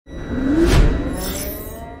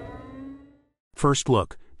First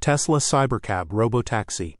look, Tesla Cybercab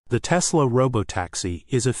Robotaxi. The Tesla Robotaxi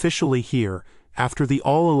is officially here after the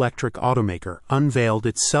all-electric automaker unveiled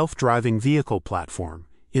its self-driving vehicle platform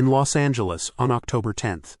in Los Angeles on October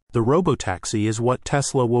 10th. The Robotaxi is what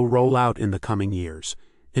Tesla will roll out in the coming years,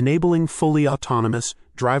 enabling fully autonomous,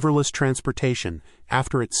 driverless transportation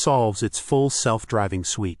after it solves its full self-driving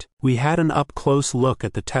suite. We had an up-close look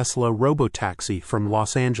at the Tesla Robotaxi from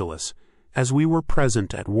Los Angeles, as we were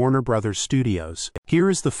present at Warner Brothers Studios. Here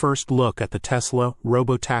is the first look at the Tesla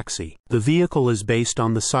Robotaxi. The vehicle is based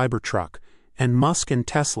on the Cybertruck, and Musk and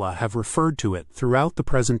Tesla have referred to it throughout the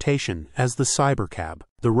presentation as the Cybercab.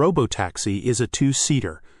 The Robotaxi is a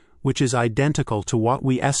two-seater, which is identical to what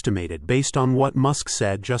we estimated based on what Musk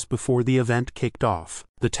said just before the event kicked off.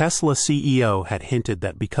 The Tesla CEO had hinted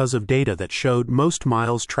that because of data that showed most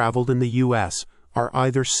miles traveled in the US are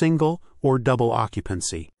either single or double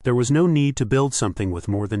occupancy, there was no need to build something with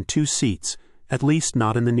more than 2 seats, at least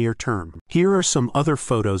not in the near term. Here are some other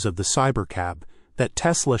photos of the Cybercab that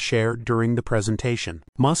Tesla shared during the presentation.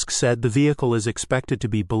 Musk said the vehicle is expected to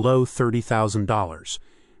be below $30,000,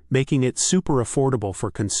 making it super affordable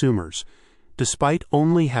for consumers, despite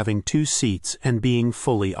only having 2 seats and being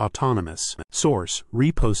fully autonomous. Source: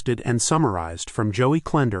 reposted and summarized from Joey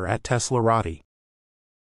Klender at teslarati.